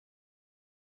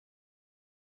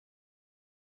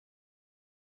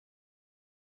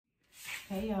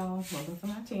Hey y'all, welcome to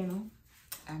my channel.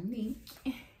 I'm Neek,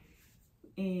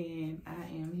 and I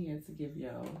am here to give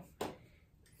y'all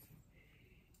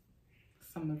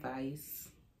some advice,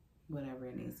 whatever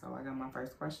it is. So I got my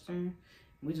first question.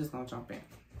 We're just gonna jump in.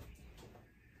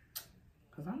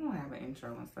 Cause I don't have an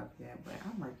intro and stuff yet, but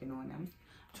I'm working on them.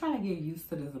 I'm trying to get used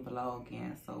to this vlog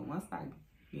again. So once I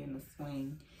get in the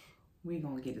swing, we're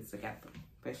gonna get it together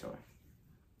for sure.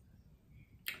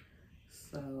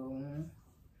 So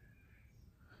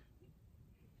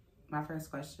my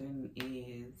first question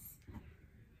is,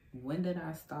 when did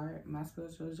I start my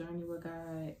spiritual journey with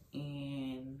God,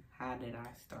 and how did I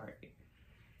start it?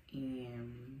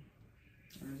 And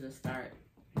I'll just start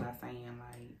by saying,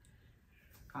 like,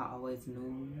 I always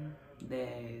knew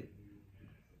that,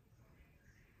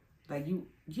 like,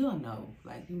 you'll know,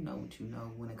 like, you know what you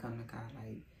know when it comes to God.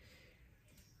 Like,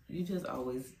 you just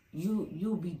always,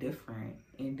 you'll be different,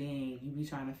 and then you be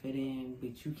trying to fit in,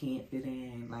 but you can't fit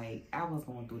in. Like, I was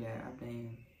going through that.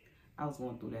 I was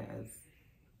going through that as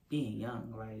being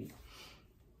young. Like,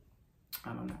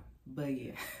 I don't know, but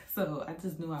yeah. So I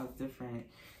just knew I was different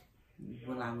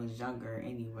when I was younger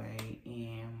anyway,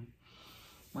 and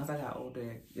once I got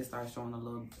older, it started showing a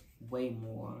little way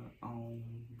more.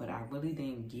 But I really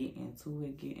didn't get into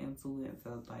it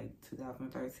until like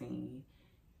 2013.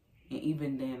 And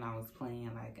even then I was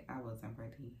playing like I wasn't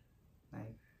ready.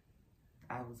 Like,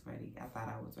 I was ready. I thought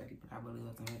I was ready, but I really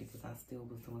wasn't ready because I still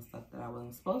was doing stuff that I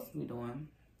wasn't supposed to be doing.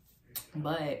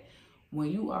 But when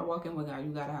you are walking with God,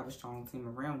 you gotta have a strong team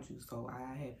around you. So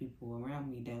I had people around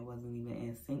me that wasn't even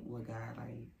in sync with God.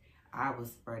 Like, I was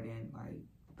spreading like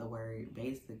the word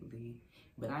basically,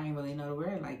 but I didn't really know the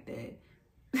word like that.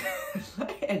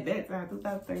 Like, at that time,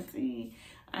 2013,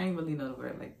 I didn't really know the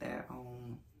word like that.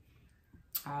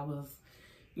 I was,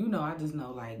 I just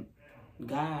know, like,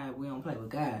 God, we don't play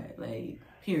with God, like,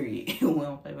 period. We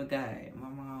don't play with God. My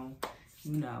mom,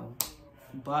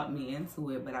 brought me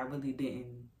into it, but I really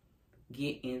didn't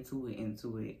get into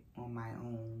it on my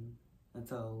own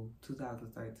until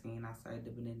 2013. I started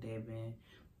dipping and dabbing,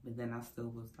 but then I still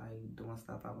was like doing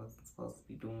stuff I wasn't supposed to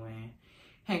be doing,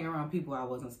 hanging around people I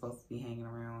wasn't supposed to be hanging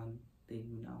around,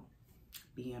 then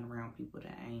being around people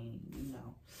that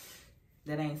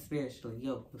ain't spiritually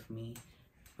yoked with me.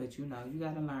 But you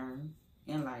gotta learn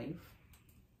in life.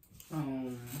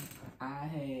 I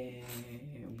had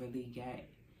really got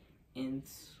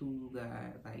into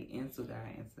God in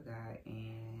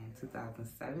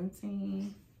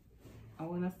 2017, I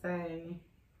want to say.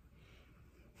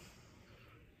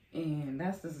 And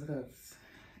that's just because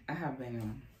I have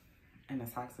been in a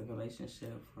toxic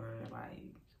relationship for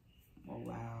like a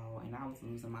while, and I was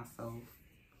losing myself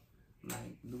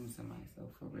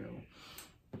for real.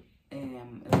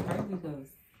 And it's crazy because,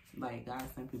 like, God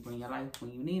sent people in your life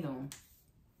when you need them.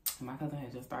 My cousin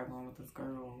had just started going with this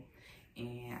girl,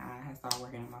 and I had started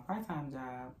working at my part-time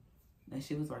job, and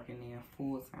she was working there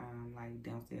full-time, like,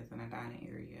 downstairs in the dining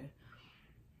area.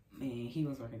 And he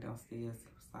was working downstairs. He was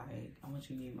like, I want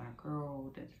you to meet my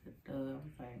girl. I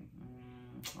was like,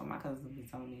 Well, my cousin would be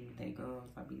telling me to date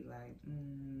girls. I'd be like,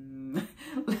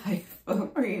 like, for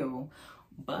real.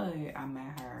 But I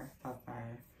met her.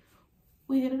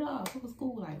 We hit it off. It was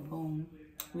cool. Like, boom.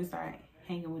 We started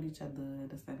hanging with each other.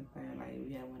 Like,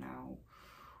 we had went out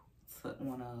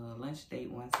on a lunch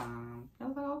date one time. I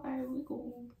was like, okay, we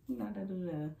cool. But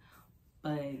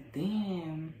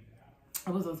then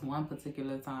it was this one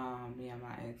particular time me and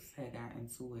my ex had got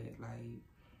into it, like,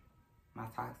 my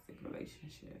toxic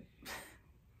relationship.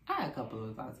 I had a couple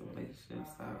of toxic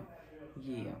relationships, so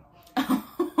yeah.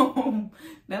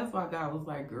 That's why God was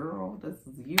like, girl, this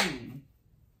is you.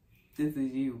 This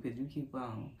is you, because you keep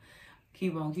on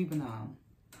keeping on.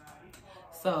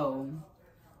 So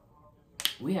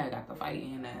we had got the fight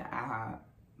in at IHOP.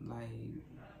 Like,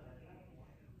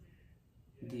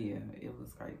 yeah, it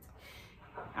was crazy.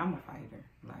 I'm a fighter,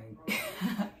 like,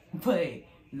 but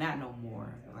not no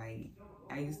more. Like,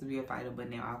 I used to be a fighter, but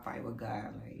now I fight with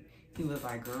God. Like, he was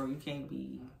like, girl, you can't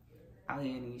be out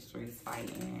here in these streets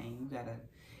fighting. You gotta.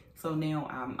 So now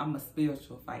I'm a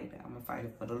spiritual fighter. I'm a fighter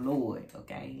for the Lord,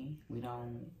 okay? We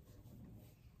don't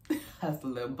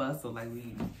hustle and bustle like we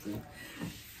used to.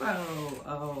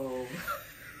 So,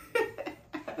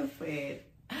 I said,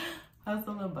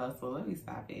 hustle and bustle. Let me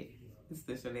stop it. It's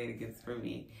the shenanigans for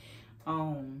me.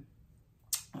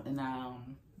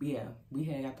 Yeah, we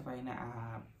had got the fight in the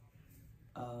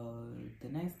the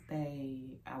next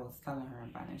day, I was telling her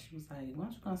about it. She was like, why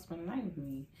don't you come spend the night with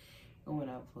me or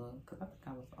whatever? Because I think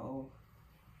I was off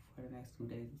for the next 2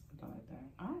 days or something like that.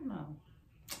 I don't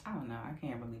know. I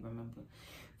can't really remember.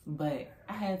 But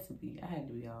I had to be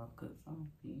off because I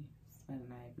don't be spending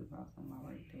the night with people on my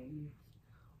work days.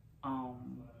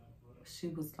 she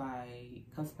was like,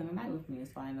 come spend the night with me.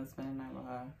 So I ended up spending the night with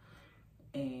her.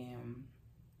 And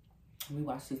we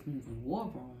watched this movie,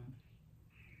 War Room.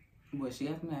 Well, she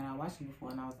asked me had I watched it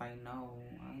before, and I was like, no,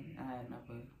 I had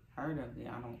never heard of it.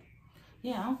 I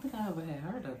don't think I ever had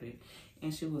heard of it.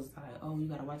 And she was like, oh, you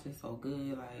gotta watch it, so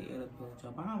good. Like, it'll build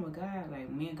your bond with God. Like,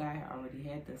 me and God already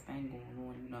had this thing going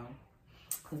on, you know.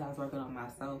 Because I was working on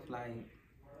myself. Like,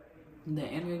 the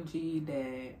energy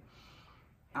that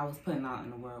I was putting out in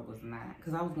the world was not,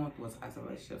 because I was going through a toxic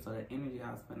relationship, so the energy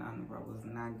I was putting out in the world was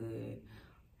not good.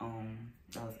 I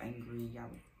was angry, I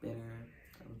was bitter,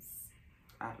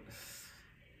 I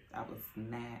was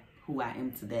not who I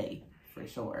am today, for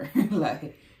sure.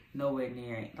 Like, nowhere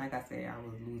near it. Like I said, I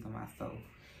was losing myself.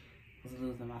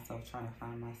 Trying to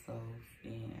find myself,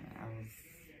 and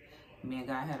me and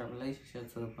God had a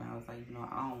relationship to the point I was like, you know,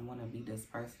 I don't want to be this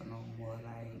person no more.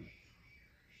 Like,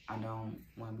 I don't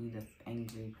want to be this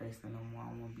angry person no more. I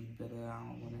don't want to be bitter. I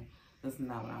don't want to, this is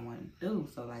not what I want to do.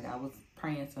 So, like, I was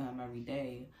praying to him every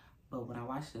day. But when I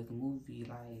watched this movie,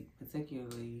 like,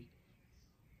 particularly,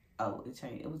 oh, it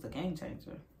changed. It was a game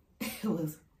changer. It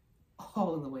was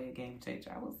all the way a game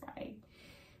changer. I was like,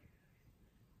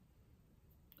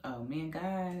 oh, me and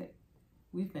God,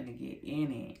 we finna get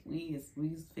in it. We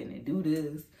finna do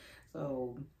this.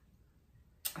 So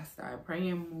I started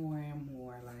praying more and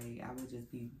more. Like, I would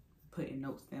just be putting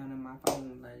notes down in my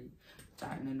phone, like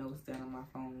jotting the notes down on my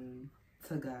phone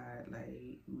to God,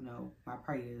 like, you know, my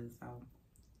prayers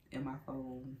in my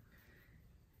phone,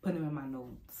 put them in my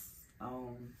notes.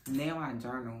 Now I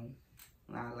journal.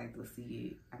 I like to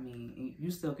see it. I mean,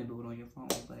 you still can do it on your phone,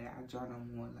 but I journal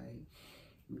more, like,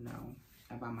 you know,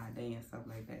 about my day and stuff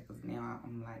like that. Because now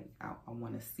I'm like, I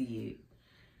want to see it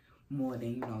more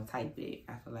than, you know, type it.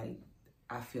 I feel like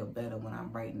I feel better when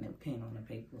I'm writing a pen on the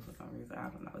paper for some reason. I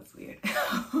don't know, it's weird.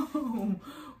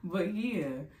 But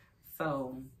yeah,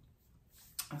 so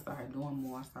I started doing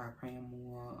more. I started praying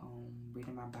more,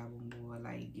 reading my Bible more,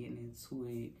 like getting into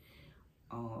it.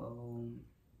 I'm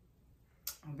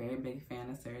a very big fan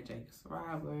of Sarah Jakes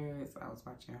Roberts. I was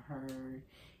watching her,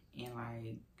 and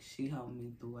like she helped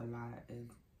me through a lot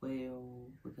as well,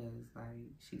 because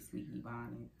like she's sweet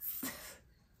Ebonics.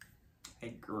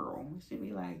 Like, girl, she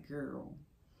be like, girl.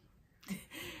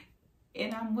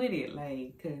 And I'm with it,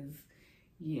 like, cause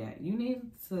yeah, you need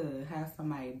to have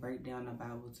somebody break down the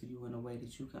Bible to you in a way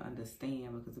that you can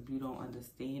understand, because if you don't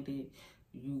understand it,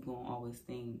 you gonna always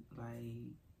think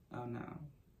like, oh no.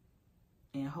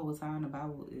 And the whole time the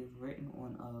Bible is written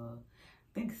on I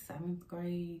think 7th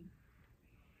grade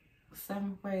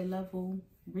level,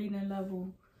 reading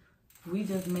level. We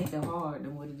just make it hard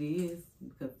than what it is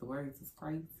because the words is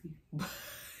crazy.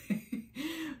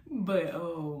 But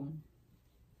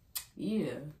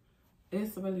yeah,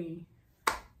 it's really,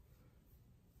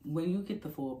 when you get the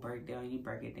full breakdown, you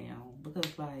break it down.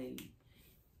 Because like,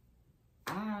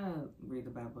 I read the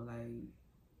Bible like,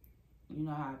 you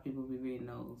know how people be reading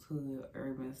those hood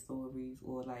urban stories,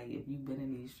 or like if you've been in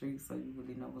these streets so you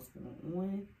really know what's going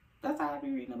on. That's how I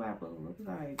be reading the Bible. It's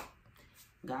like,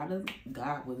 God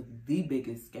was the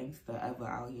biggest gangster ever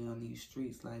out here on these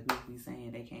streets. Like, people be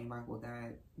saying they can't rock with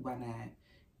God. Why not?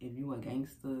 If you a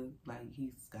gangster, like,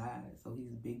 he's God. So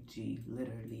he's Big G,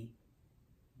 literally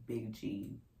Big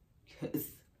G.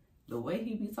 Because the way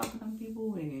he be talking to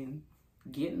people and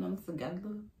getting them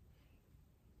together,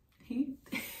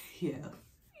 yeah.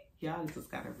 Y'all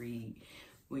just gotta read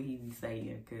what he be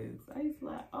saying. Because I was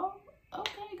like, oh,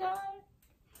 okay, God.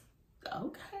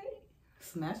 Okay.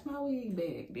 Snatch my wig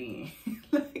back then.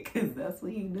 Because that's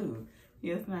what he do.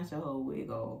 He'll snatch your whole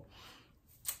wig off.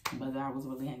 But I was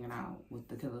really hanging out with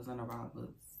the killers and the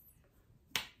robbers,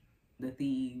 the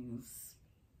thieves.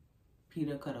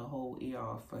 Peter cut a whole ear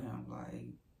off for him.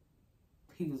 Like,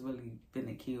 he was really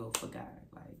finna kill for God.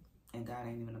 Like, and God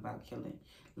ain't even about killing.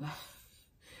 Like,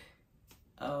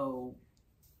 oh,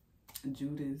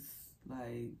 Judas.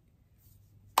 Like,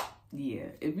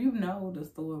 yeah. If you know the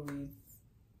stories,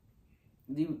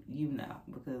 you know,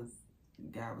 because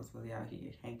God was really out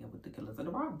here hanging with the killers and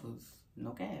the robbers.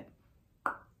 No cap.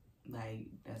 Like,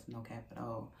 that's no cap at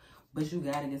all. But you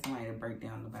gotta get somebody to break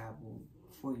down the Bible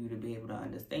for you to be able to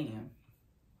understand.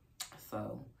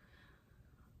 So,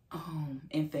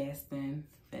 and fasting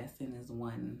is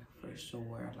one for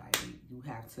sure. Like, you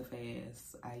have to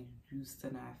fast. I used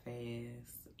to not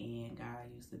fast, and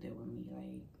God used to deal with me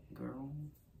like, girl,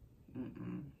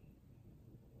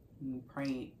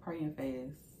 pray and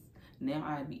fast. Now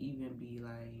I'd even be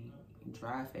like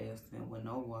dry fasting with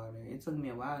no water. It took me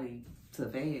a while to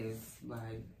fast,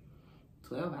 like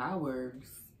 12 hours,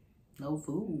 no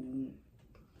food.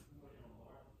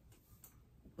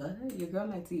 But your girl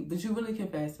like to eat. But you really can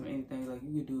fast from anything. Like,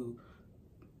 you could do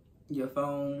your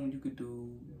phone, you could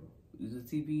do the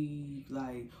TV,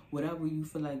 like, whatever you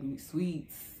feel like you need,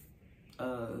 sweets,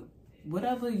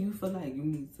 whatever you feel like you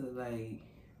need to, like,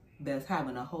 that's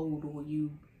having a hold on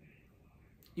you,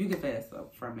 you can fast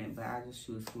up from it. But I just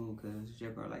choose food because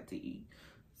your girl like to eat.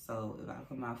 So if I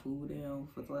put my food down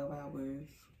for 12 hours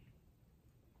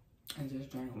and just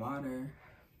drink water,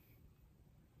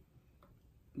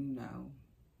 you know,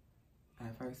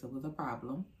 at first it was a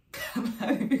problem. I'm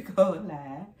not even gonna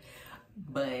lie.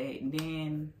 But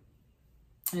then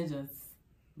it just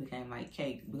became like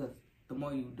cake, because the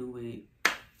more you do it,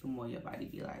 the more your body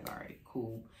be like, all right,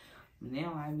 cool.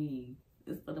 Now, I mean,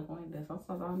 it's to the point that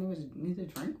sometimes I don't even need to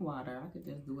drink water. I could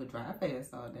just do a dry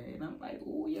fast all day. And I'm like,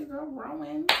 ooh, your girl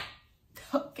growing.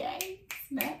 Okay,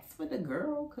 snacks for the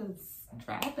girl, because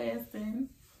dry fasting,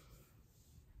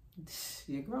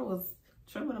 your girl was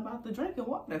tripping about the drinking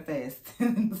water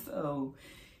fasting. So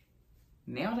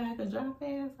now that I can dry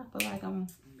fast, I feel like I'm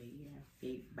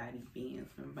big body bands.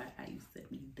 Remember, I used to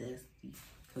be dusty,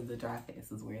 because the dry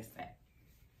fast is where it's at.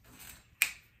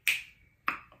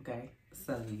 Okay,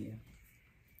 so yeah.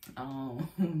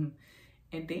 And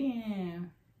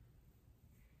then,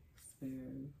 so,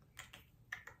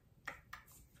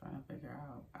 trying to figure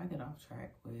out. I get off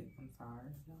track with. I'm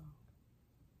sorry, y'all.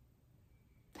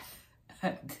 I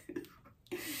do.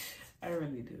 I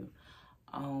really do.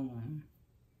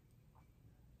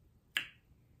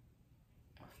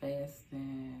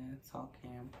 Fasting,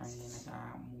 talking, praying to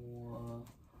God more,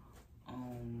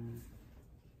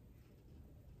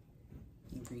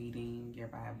 reading your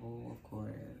Bible, of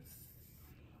course,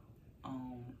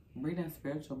 reading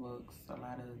spiritual books.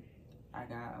 I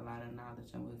got a lot of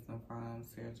knowledge and wisdom from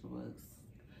spiritual books.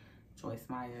 Joyce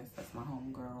Myers, that's my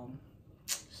homegirl.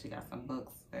 She got some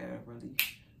books that really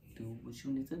do what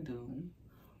you need to do.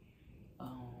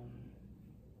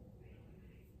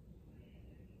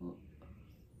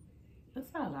 There's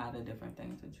a lot of different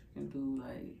things that you can do,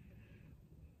 like,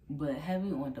 but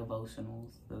heavy on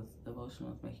devotionals, because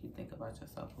devotionals make you think about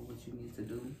yourself and what you need to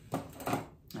do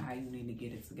and how you need to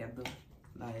get it together.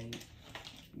 Like,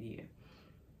 yeah.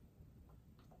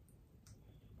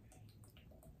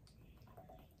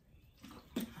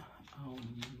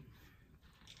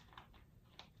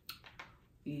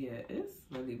 Yeah, it's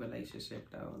really relationship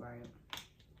though. Like,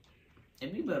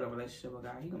 if you build a relationship with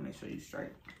God, He gonna make sure you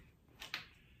straight.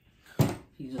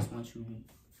 He just wants you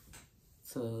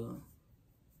to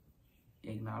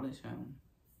acknowledge Him,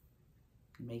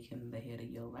 make Him the head of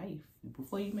your life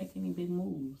before you make any big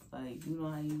moves. Like, you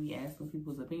know how you be asking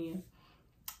people's opinion?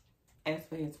 Ask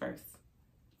for His first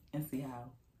and see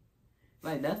how.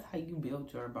 Like, that's how you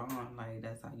build your bond. Like,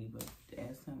 that's how you would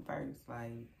ask Him first.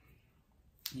 Like,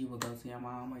 you would go to your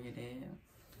mom or your dad.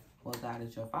 Well, God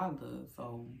is your father.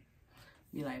 So,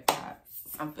 be like, God,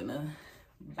 something to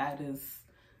buy this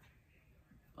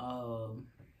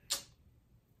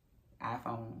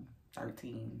iPhone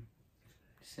 13.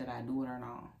 Should I do it or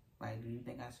not? Like, do you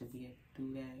think I should be able to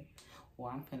do that?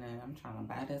 Or I'm trying to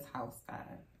buy this house,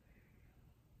 God.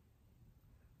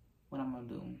 What I'm gonna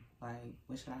do? Like,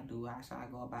 what should I do? How should I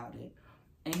go about it?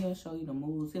 And He'll show you the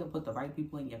moves. He'll put the right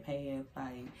people in your path.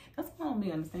 Like, that's why I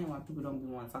don't understand why people don't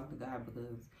want to talk to God,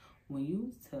 because when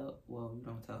you tell, well, you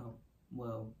don't tell Him,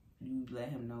 well, you let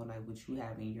Him know, like, what you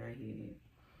have in your head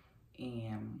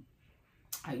and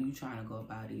how you trying to go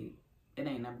about it. It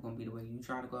ain't never gonna be the way you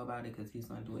try to go about it, because He's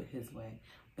gonna do it His way.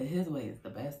 But His way is the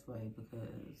best way,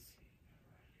 because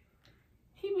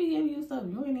He be giving you stuff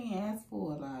you ain't even asked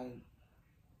for. Like,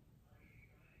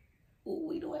 ooh,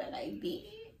 we doing it like that.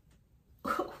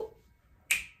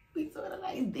 We doing it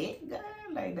like that, girl.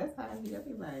 Like, that's how I be. I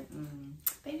be like,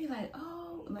 They be like,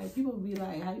 oh, like, people be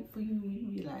like, hype for you. You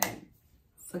be like,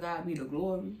 to God be the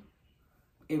glory.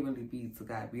 It really be to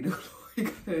God be the glory,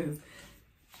 because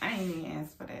I ain't even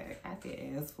asked for that. I could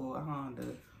ask for a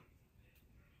Honda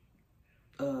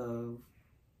of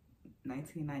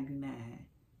 1999,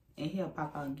 and He'll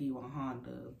pop out and give you a Honda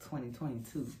of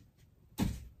 2022.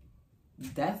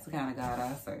 That's the kind of God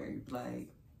I serve. Like,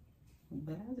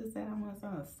 but I just said I want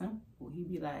something simple. He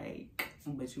be like,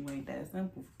 but you ain't that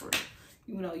simple for real.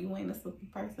 You know, you ain't a simple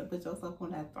person. Put yourself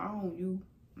on that throne. You,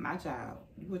 my child.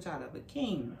 You a child of a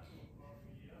king.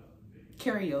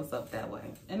 Carry yourself that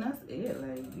way. And that's it.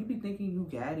 Like, you be thinking you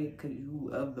got it because you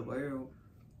of the world.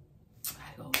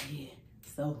 Like, oh yeah,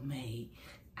 self-made.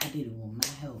 I did it with my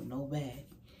help, nobody.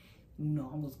 You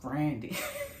know, I was grinding.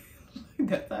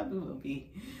 That's how people be.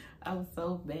 I was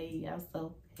self-made. I was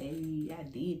self-paid. I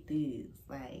did this.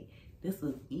 Like, this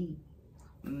was me.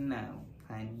 No,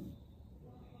 honey.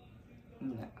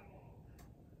 No.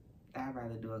 I I'd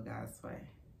rather do it God's way.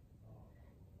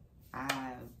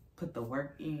 I put the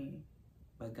work in,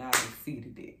 but God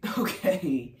exceeded it.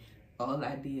 Okay. All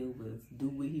I did was do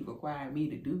what he required me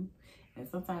to do. And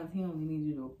sometimes he only needs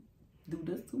you to do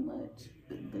this too much,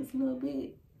 this little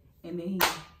bit. And then he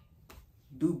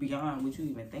do beyond what you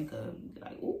even think of.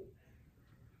 Like, ooh,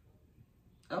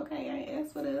 okay, I ain't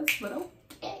asked for this, but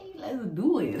okay, let's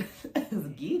do it. Let's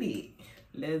get it.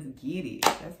 Let's get it.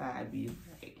 That's how I be.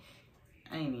 Like,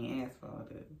 I ain't even asked for all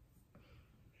this.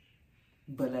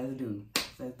 But let's do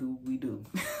what we do.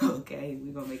 Okay,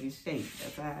 we gonna make it shake.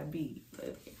 That's how I be.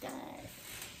 Let's get that.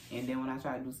 And then when I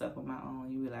try to do stuff on my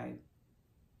own, you be like,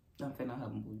 I'm finna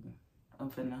humble you. I'm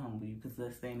finna humble you because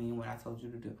this ain't even what I told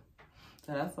you to do.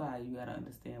 So that's why you gotta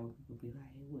understand when people be like,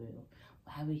 well,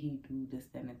 why would he do this,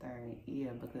 that, and the third?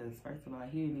 Yeah, because first of all,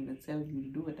 he didn't even tell you to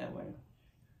do it that way.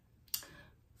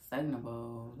 Second of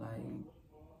all, like,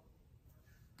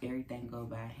 everything go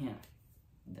by him.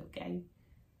 Okay?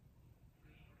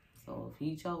 So if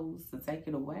he chose to take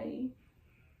it away,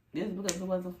 it's because it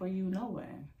wasn't for you no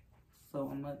way. So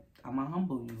I'm gonna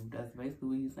humble you. That's basically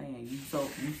what he's saying. You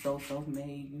so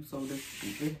self-made, you so this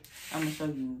stupid. I'm gonna show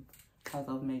you how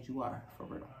self-made you are, for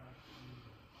real.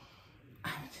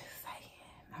 I'm just saying.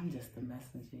 I'm just the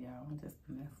messenger, y'all. I'm just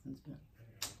the messenger.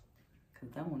 Cause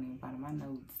that wasn't even part of my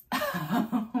notes.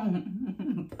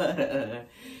 But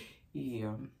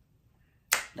yeah.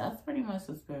 That's pretty much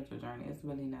the spiritual journey. It's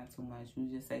really not too much. You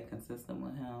just stay consistent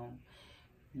with him.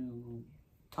 You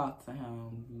talk to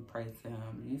him. You pray to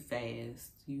him. You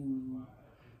fast. You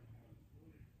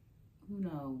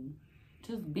know,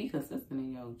 just be consistent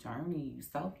in your journey.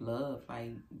 Self-love.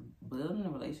 Like, building a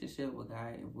relationship with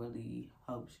God, it really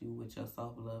helps you with your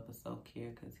self-love and self-care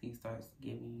because he starts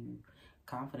giving you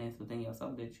confidence within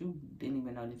yourself that you didn't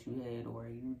even know that you had, or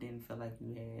you didn't feel like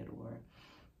you had, or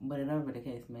whatever the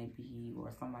case may be, or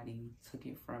somebody took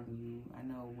it from you. I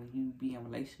know when you be in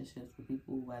relationships with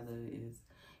people, whether it's,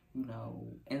 you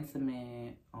know,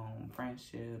 intimate,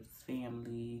 friendships,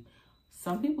 family,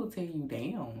 some people tear you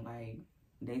down. Like,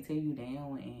 they tear you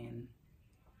down and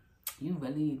you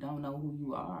really don't know who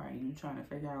you are. And you trying to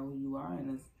figure out who you are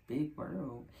in this big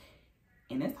world.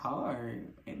 And it's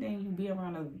hard. And then you be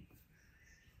around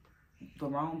the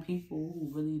wrong people who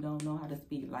really don't know how to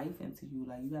speak life into you.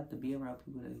 Like, you have to be around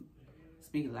people to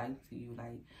speak life to you.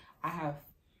 Like, I have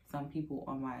some people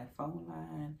on my phone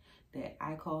line that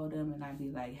I call them and I be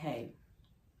like, hey,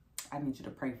 I need you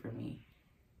to pray for me.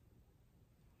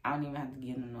 I don't even have to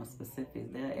give them no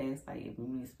specifics. They'll ask, like, if you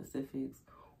need specifics,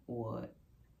 or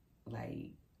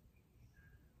like,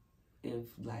 if,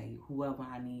 like, whoever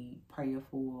I need prayer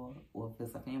for, or if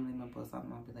it's a family member or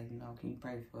something, I'll be like, you know, can you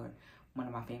pray for one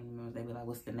of my family members? They be like,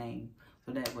 what's the name?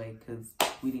 So that way, because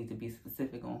we need to be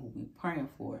specific on who we praying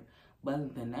for. But other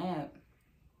than that,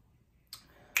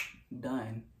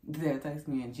 done. They'll text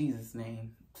me in Jesus'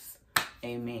 name.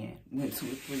 Amen. When 2 or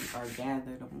 3 are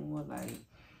gathered or more, like,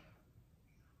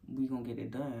 we gonna get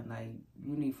it done. Like,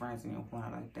 you need friends in your corner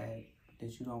like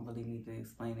that you don't really need to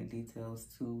explain the details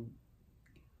to.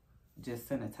 Just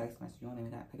send a text message. You don't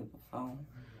even gotta pick up the phone.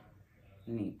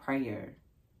 You need prayer.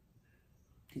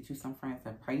 Get you some friends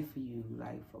that pray for you,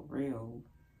 like, for real.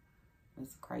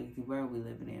 It's a crazy world we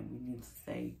living in. We need to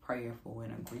stay prayerful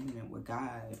in agreement with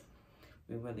God.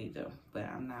 We really do. But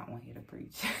I'm not on here to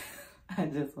preach. I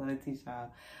just want to teach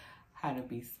y'all how to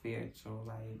be spiritual.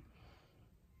 Like,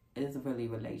 it's really a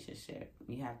relationship.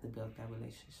 You have to build that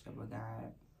relationship with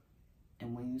God.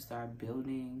 And when you start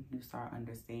building, you start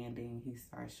understanding. He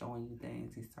starts showing you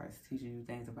things. He starts teaching you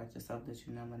things about yourself that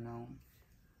you never know.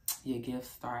 Your gifts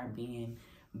start being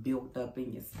built up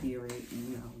in your spirit.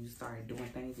 You know, you start doing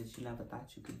things that you never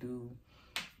thought you could do.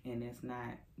 And it's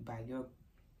not by you.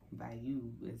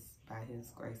 It's by his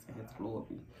grace and his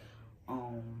glory.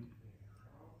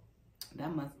 That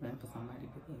must have been for somebody,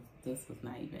 because this was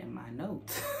not even in my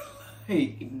notes.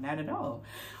 Like, not at all.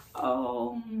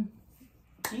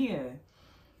 Yeah.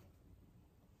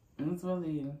 It's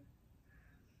really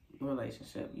a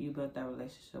relationship. You built that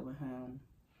relationship with him.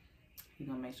 He's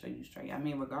gonna make sure you straight. I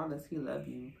mean, regardless, he love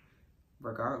you.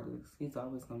 Regardless, he's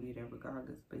always gonna be there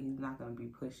regardless. But he's not gonna be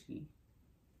pushy.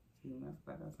 See, that's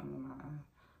like something in my eye.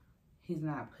 He's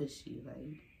not pushy.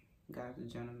 Like, God's a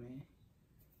gentleman.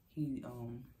 He's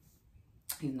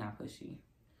not pushy.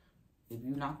 If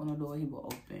you knock on the door, he will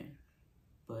open.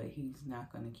 But he's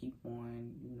not gonna keep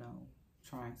on, you know,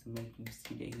 trying to make you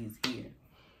see that he's here.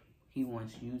 He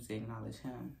wants you to acknowledge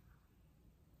him.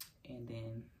 And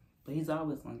then, but he's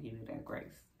always going to give you that grace.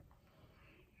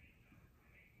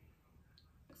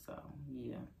 So,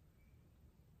 yeah.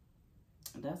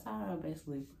 That's how I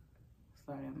basically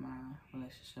started my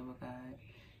relationship with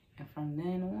God. And from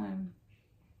then on,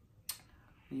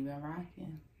 we've been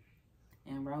rocking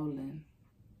and rolling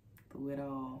through it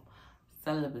all.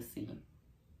 Celibacy.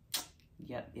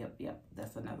 Yep.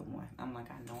 That's another one. I'm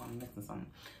like, I know I'm missing something.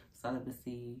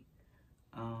 Celibacy.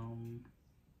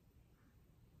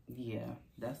 Yeah,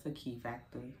 that's a key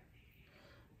factor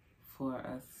for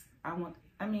us.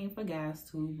 I mean, for guys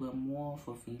too, but more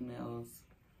for females,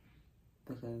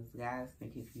 because guys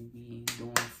think if you be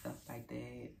doing stuff like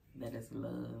that, that is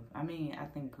love. I mean, I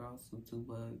think girls do too,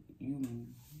 but you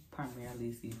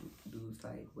primarily see dudes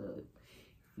like, well, if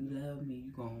you love me,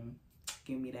 you gonna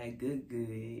give me that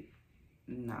good.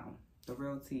 No, the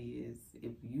real tea is,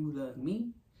 if you love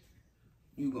me,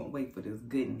 you gonna wait for this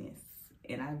goodness.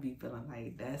 And I be feeling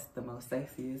like that's the most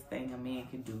sexiest thing a man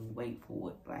can do. Wait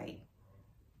for it. Like,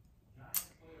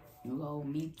 you hold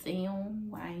me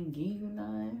down, I ain't give you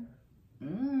none.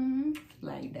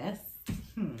 Like, that's,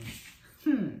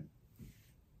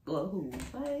 Well, who?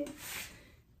 What?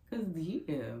 Because,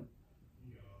 yeah,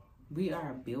 we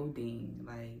are building.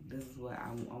 Like, this is what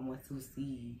I want to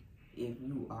see if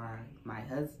you are my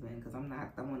husband. Because I'm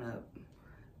not throwing up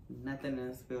nothing in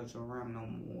the spiritual realm no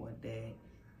more that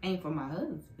ain't for my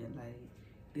husband.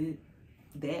 Like,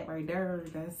 that right there,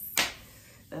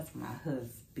 that's my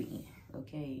husband,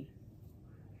 okay?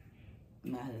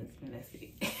 My husband, that's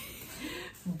it.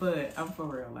 But I'm for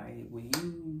real, like, when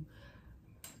you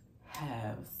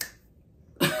have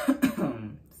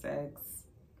sex,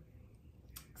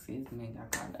 excuse me,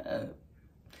 got caught up.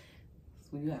 So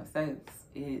when you have sex,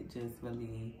 it just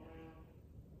really,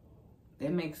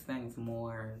 it makes things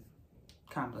more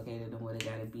complicated than what it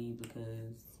gotta be,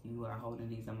 because you are holding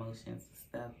these emotions and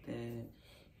stuff that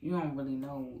you don't really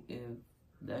know if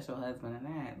that's your husband or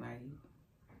not. Like,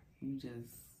 you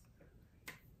just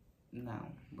no,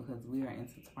 because we are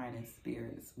intertwining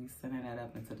spirits. We sending that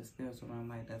up into the spiritual realm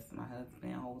like that's my husband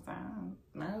the whole time.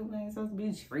 My husband ain't supposed to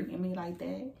be treating me like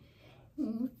that.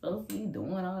 You supposed to be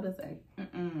doing all this. Like,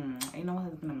 ain't no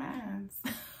husband of mine.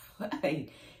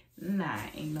 Like, nah,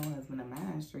 ain't no husband of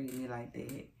mine treating me like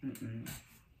that.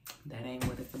 That ain't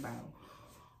what it's about.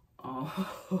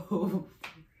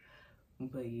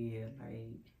 But yeah,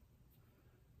 like,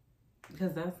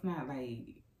 because that's not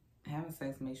like, having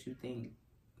sex makes you think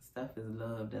stuff is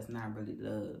love. That's not really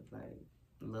love. Like,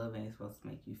 love ain't supposed to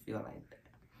make you feel like that.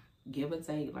 Give or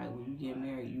take, like, when you get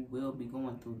married, you will be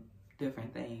going through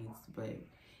different things, but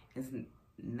it's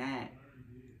not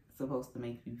supposed to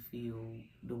make you feel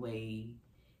the way,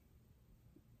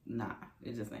 nah,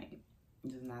 it just ain't.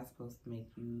 It's just not supposed to make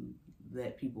you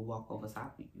let people walk over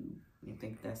top of you and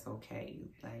think that's okay.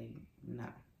 Like, no,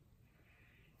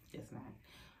 it's not.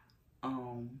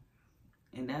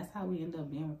 And that's how we end up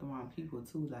being with the wrong people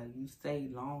too. Like, you stay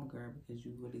longer because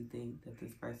you really think that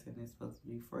this person is supposed to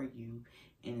be for you,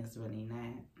 and it's really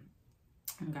not.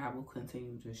 And God will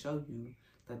continue to show you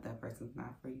that that person's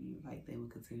not for you. Like, they will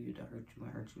continue to hurt you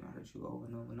and hurt you and hurt you over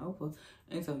and over and over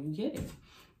until you get it.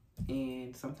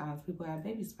 And sometimes people have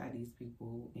babies by these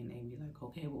people, and they be like,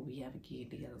 okay, well, we have a kid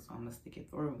together, so I'm gonna stick it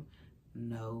through.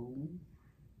 No.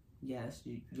 Yes,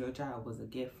 your child was a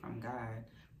gift from God,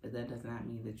 but that does not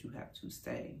mean that you have to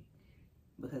stay,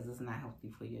 because it's not healthy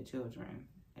for your children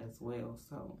as well.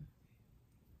 So,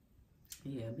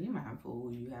 yeah, be mindful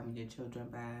who you having your children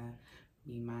by.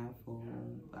 Be mindful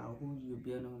about who you're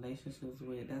building relationships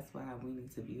with. That's why we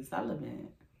need to be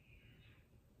celibate.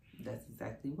 That's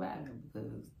exactly why,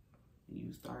 because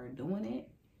you start doing it,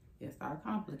 you start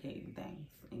complicating things,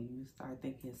 and you start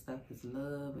thinking stuff is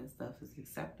love and stuff is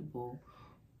acceptable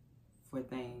for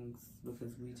things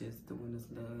because we just doing this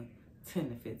little 10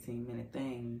 to 15 minute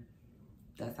thing.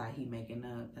 That's how he making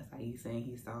up. That's how he's saying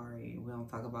he's sorry. We don't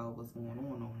talk about what's going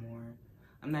on no more.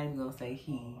 I'm not even gonna say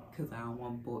he, because I don't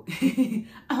want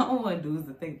I don't want dudes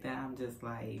to think that I'm just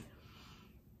like,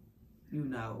 you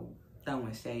know,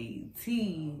 throwing shade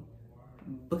tea,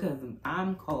 because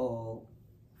I'm called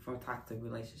for toxic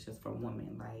relationships for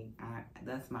women. Like,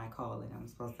 that's my calling. I'm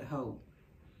supposed to help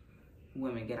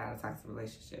women get out of toxic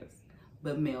relationships.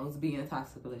 But males be in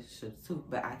toxic relationships too.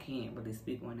 But I can't really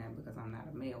speak on that because I'm not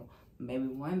a male. Maybe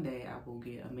one day I will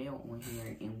get a male on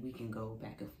here and we can go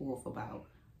back and forth about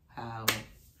how,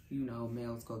 you know,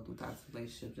 males go through toxic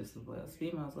relationships just as well as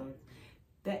females. Like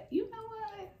that, you know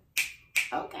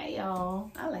what? Okay,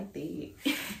 y'all. I like that.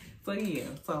 So yeah,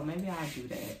 so maybe I'll do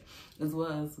that, as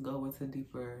well as go into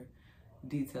deeper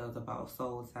details about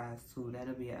soul ties too.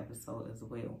 That'll be an episode as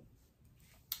well.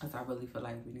 Because I really feel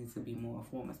like we need to be more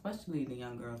informed, especially the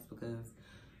young girls, because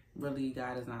really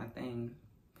God is not a thing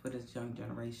for this young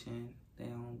generation. They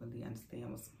don't really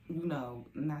understand what's, you know,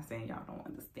 I'm not saying y'all don't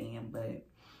understand, but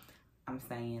I'm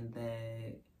saying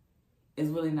that it's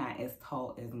really not as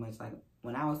taught as much. Like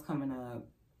when I was coming up,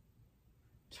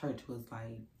 church was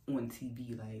like on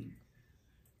TV. Like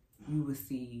you would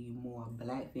see more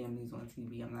black families on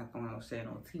TV. I'm not throwing no shade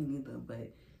on TV neither,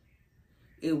 but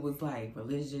it was like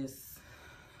religious.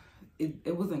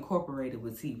 It was incorporated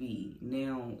with TV.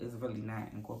 Now it's really not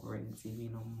incorporated in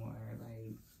TV no more.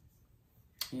 Like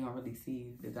you don't really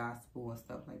see the gospel and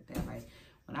stuff like that. Like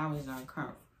when I was young,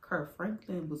 Kurt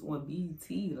Franklin was on BET.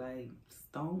 Like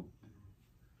Stomp.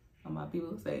 All my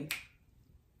people say,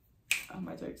 all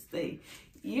my church say,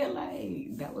 yeah,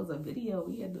 like that was a video.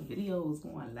 We had the videos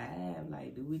going live.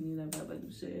 Like, do we need a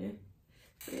revolution?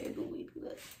 Say, do we do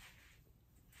that?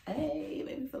 Hey,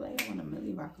 baby, feel like I want a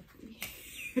Millie Rocker free.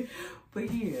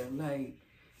 But yeah, like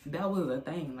that was a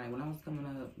thing. Like when I was coming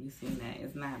up, you seen that.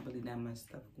 It's not really that much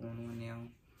stuff going on now.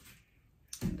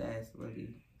 That's really,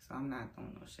 so I'm not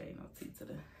throwing no shade, no tea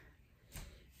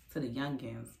to the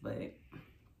youngins, but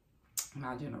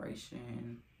my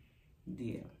generation,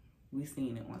 yeah, we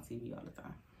seen it on TV all the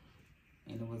time,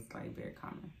 and it was like very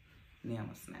common. Now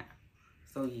it's not.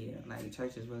 So yeah, like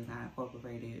church is really not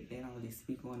incorporated. They don't really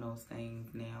speak on those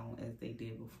things now as they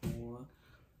did before.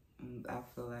 I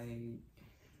feel like,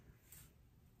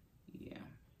 yeah,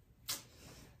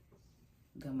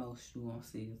 the most you won't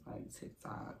see is like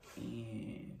TikTok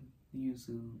and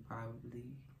YouTube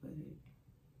probably, but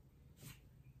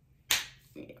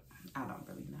yeah, I don't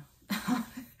really know.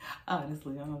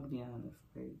 Honestly, I'm gonna be honest.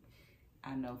 Like,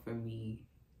 I know for me,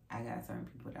 I got certain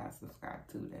people that I subscribe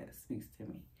to that speaks to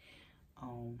me.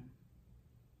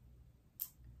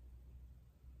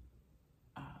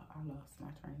 I lost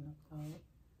my train of thought.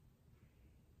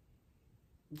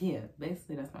 Yeah,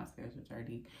 basically that's my spiritual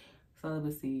journey.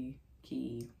 Celibacy,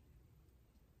 key.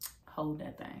 Hold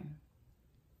that thing.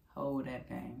 Hold that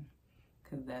thing.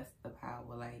 Because that's the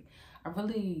power. Like, I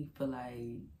really feel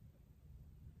like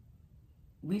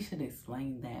we should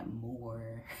explain that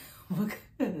more.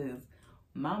 Because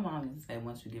my mom used to say,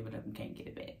 once you give it up, you can't get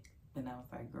it back. And I was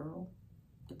like, girl,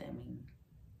 what that mean?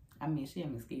 I mean, she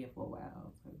had me scared for a while. I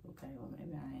was like, okay, well,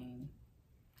 maybe I ain't.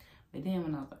 But then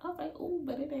when I was like, oh,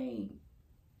 but it ain't,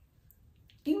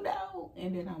 you know?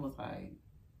 And then I was like,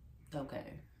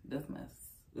 okay, this mess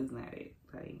is not it.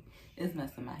 Like, it's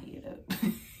messing my head up.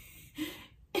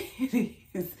 It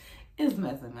is. It's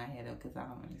messing my head up because I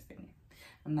don't understand.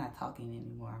 I'm not talking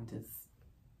anymore. I'm just,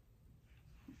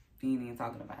 we ain't even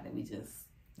talking about it. We just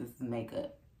make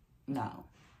up. No,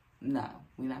 we're not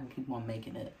gonna keep on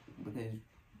making up because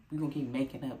we're gonna keep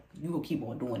making up. You gonna keep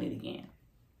on doing it again.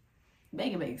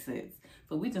 Make it make sense.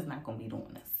 So we just not gonna be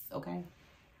doing this, okay?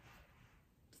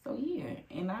 So yeah,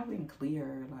 and I've been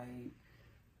clear. Like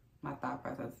my thought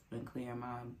process has been clear.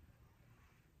 My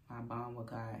bond with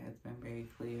God has been very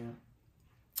clear.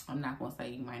 I'm not gonna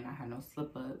say you might not have no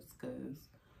slip ups because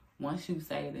once you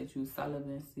say that you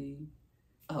celibacy,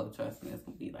 oh trust me, it's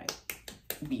gonna be like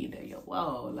being there.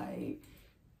 Whoa, like.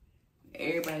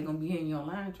 Everybody gonna be hitting your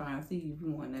line trying to see if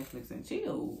you want Netflix and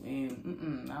chill.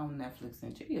 And I don't Netflix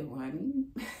and chill, honey.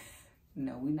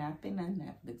 No, we not finna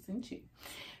Netflix and chill.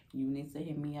 You need to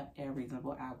hit me up at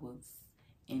reasonable hours.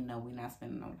 And no, we not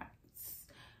spending no nights.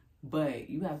 But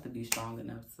you have to be strong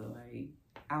enough to like,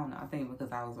 I don't know. I think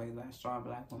because I was raised by a strong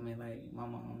black woman, like my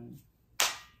mom,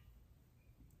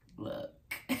 look,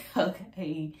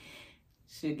 okay,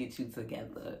 she'll get you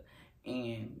together.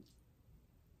 And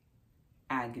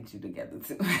I'll get you together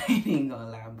too. I ain't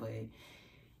gonna lie, but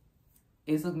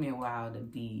it took me a while to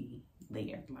be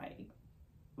there, like,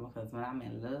 because when I'm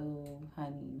in love,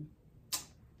 honey,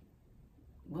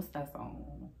 what's that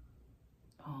song?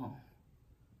 Oh,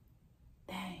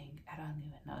 dang, I don't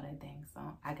even know that dang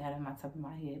song. I got it on my top of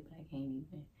my head, but I can't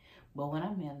even. But when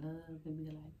I'm in love, it be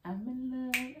like, I'm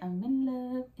in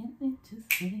love, and it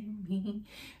just hit me.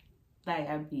 Like,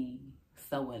 I be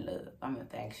so in love. I'm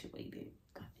infatuated.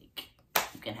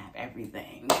 You can have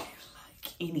everything,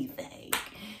 like anything.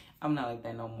 I'm not like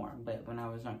that no more, but when I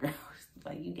was younger, I was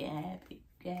like, you can have it.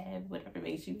 You can have whatever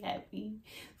makes you happy.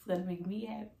 It's gonna make me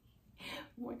happy.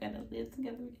 We're gonna live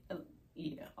together.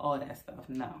 Yeah, all that stuff.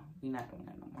 No, we're not doing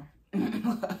that no more.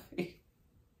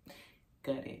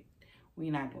 Got it.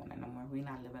 We're not doing that no more. We're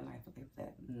not living life like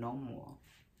that no more.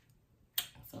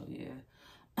 So yeah.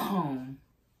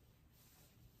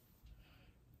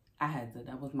 I had to,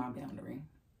 that was my boundary.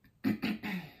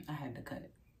 I had to cut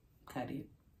it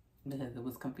because it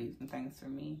was confusing things for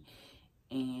me,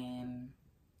 and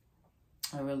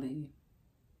I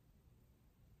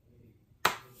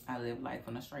live life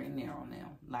on a straight and narrow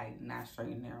now. Like, not straight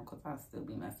and narrow because I still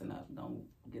be messing up. Don't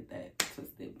get that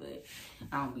twisted, but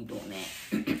I don't be doing that.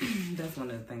 That's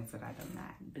one of the things that I do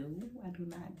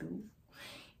not do.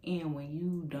 And when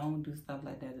you don't do stuff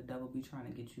like that, the devil be trying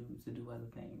to get you to do other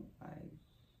things. Like,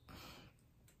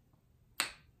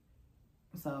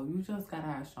 so you just gotta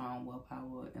have strong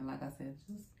willpower. And like I said,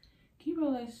 just keep a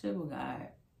relationship with God.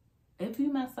 If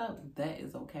you mess up, that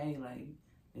is okay. Like,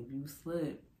 if you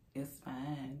slip, it's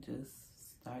fine.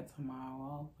 Just start tomorrow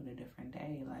off with a different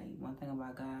day. Like, one thing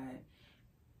about God,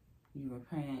 you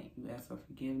repent, you ask for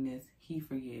forgiveness, He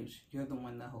forgives. You're the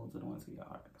one that holds it onto your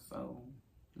heart. So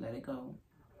let it go.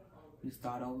 You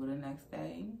start over the next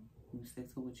day. You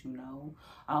stick to what you know.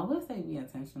 I always say be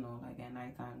intentional. Like, at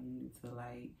nighttime, you need to,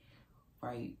 like,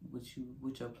 write what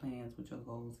your plans, what your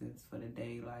goals is for the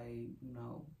day. Like, you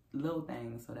know, little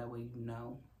things, so that way you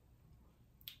know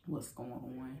what's going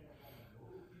on.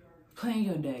 Plan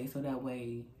your day, so that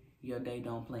way your day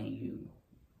don't plan you.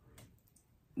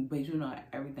 But you know,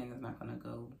 everything is not gonna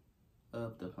go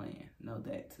of the plan. Know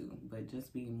that too. But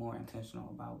just be more intentional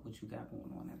about what you got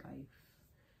going on in life.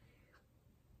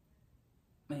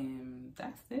 And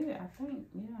that's it, I think.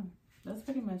 Yeah, that's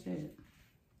pretty much it.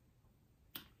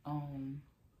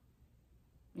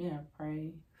 Yeah,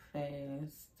 pray,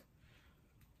 fast,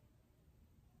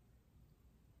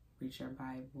 read your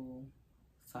Bible,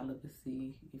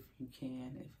 celibacy if you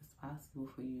can, if it's possible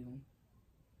for you.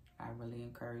 I really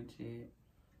encourage it.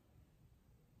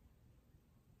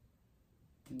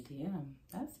 And yeah,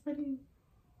 that's pretty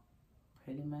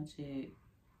much it.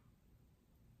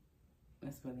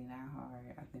 It's really not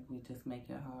hard. I think we just make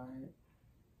it hard.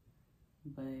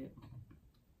 But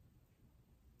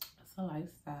it's a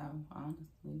lifestyle,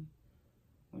 honestly.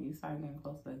 When you start getting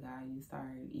close to God, you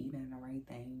start eating the right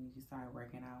things. You start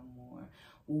working out more.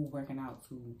 Ooh, working out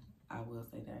too. I will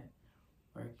say that.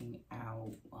 Working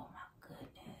out. Oh my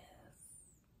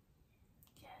goodness.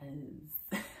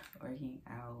 Yes. Working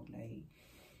out. Like,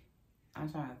 I'm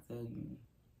trying to tell you.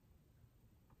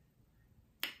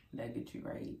 That get you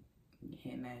right. You're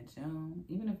hitting that gym.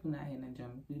 Even if you're not hitting that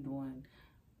gym, if you're doing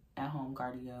at-home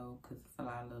cardio, because it's a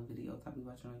lot of little videos I be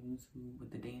watching on YouTube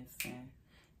with the dancing.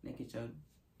 They get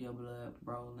your blood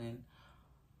rolling.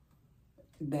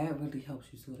 That really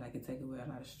helps you too. Like, it take away a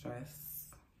lot of stress.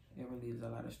 It relieves a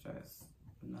lot of stress,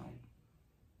 you know.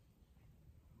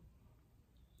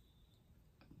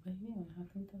 But yeah, I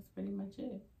think that's pretty much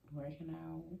it. Working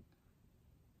out,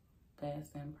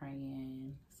 fasting,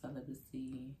 praying,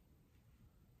 celibacy,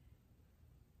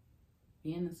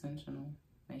 being intentional,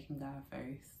 making God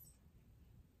first.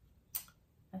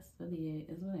 That's really it.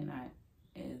 It's really not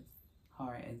as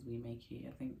hard as we make it.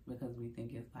 I think because we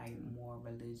think it's like more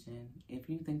religion. If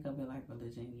you think of it like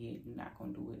religion, yeah, you're not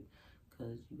gonna do it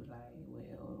because you're like,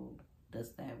 well, this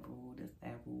that rule, da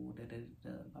da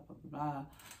da, blah blah blah blah.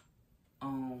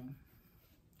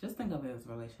 Just think of it as a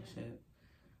relationship.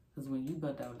 Because when you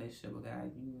build that relationship with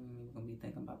God, you ain't even gonna be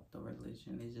thinking about the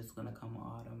religion. It's just gonna come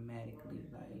automatically.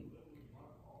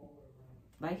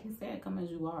 Like He said, come as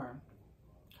you are.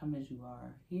 Come as you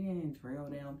are. He didn't drill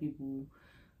down people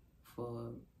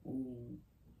for, ooh,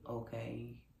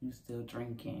 okay, you still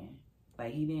drinking.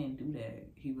 Like, He didn't do that.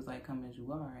 He was like, come as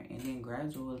you are. And then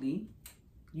gradually,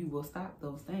 you will stop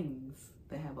those things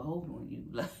that have a hold on you.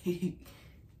 Like,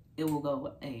 it will go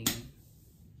away.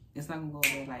 It's not gonna go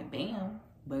away like bam.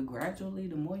 But gradually,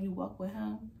 the more you walk with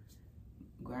Him,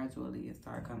 gradually it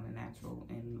start coming natural,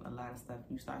 and a lot of stuff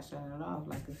you start shutting it off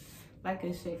like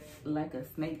a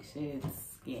snake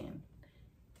sheds skin.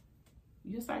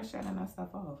 You start shutting that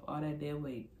stuff off. All the dead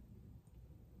weight,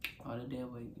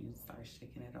 you start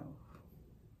shaking it off.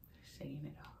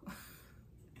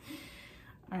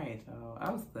 All right, y'all.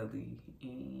 I was silly,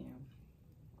 and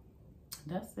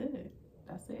that's it.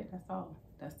 That's all.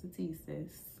 That's the tea,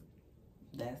 sis.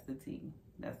 That's the tea.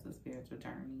 That's the spiritual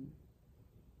journey.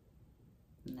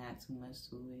 Not too much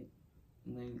to it.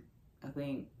 I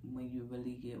think when you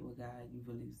really get with God, you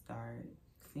really start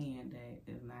seeing that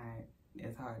it's not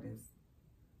as hard as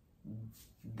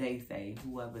they say,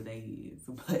 whoever they is,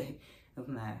 but it's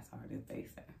not as hard as they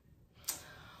say.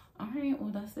 All right,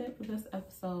 well, that's it for this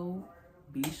episode.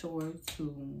 Be sure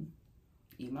to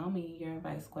email me your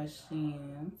advice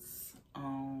questions.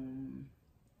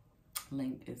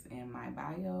 Link is in my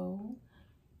bio.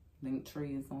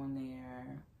 Linktree is on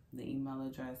there. The email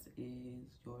address is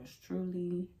yours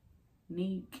truly,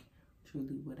 Neek,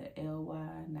 truly with an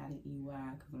L-Y, not an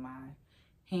E-Y, because my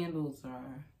handles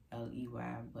are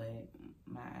L-E-Y, but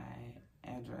my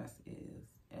address is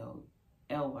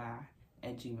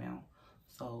L-Y@gmail.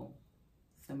 So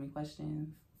send me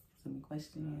questions, because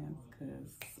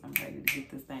I'm ready to get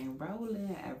this thing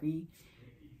rolling every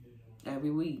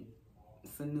week.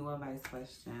 It's a new advice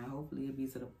question. Hopefully it'll be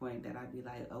to the point that I'll be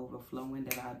like overflowing,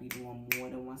 that I'll be doing more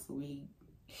than once a week.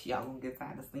 y'all gonna get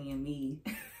tired of seeing me.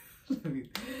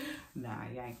 Nah,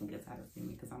 y'all ain't gonna get tired of seeing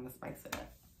me because I'm gonna spice it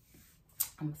up.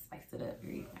 I'm gonna spice it up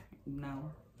every time, you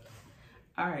know?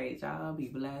 Alright, y'all be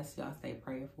blessed. Y'all stay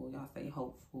prayerful. Y'all stay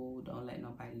hopeful. Don't let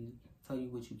nobody tell you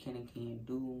what you can and can't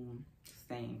do.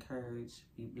 Stay encouraged.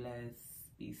 Be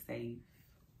blessed. Be safe.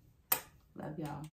 Love y'all.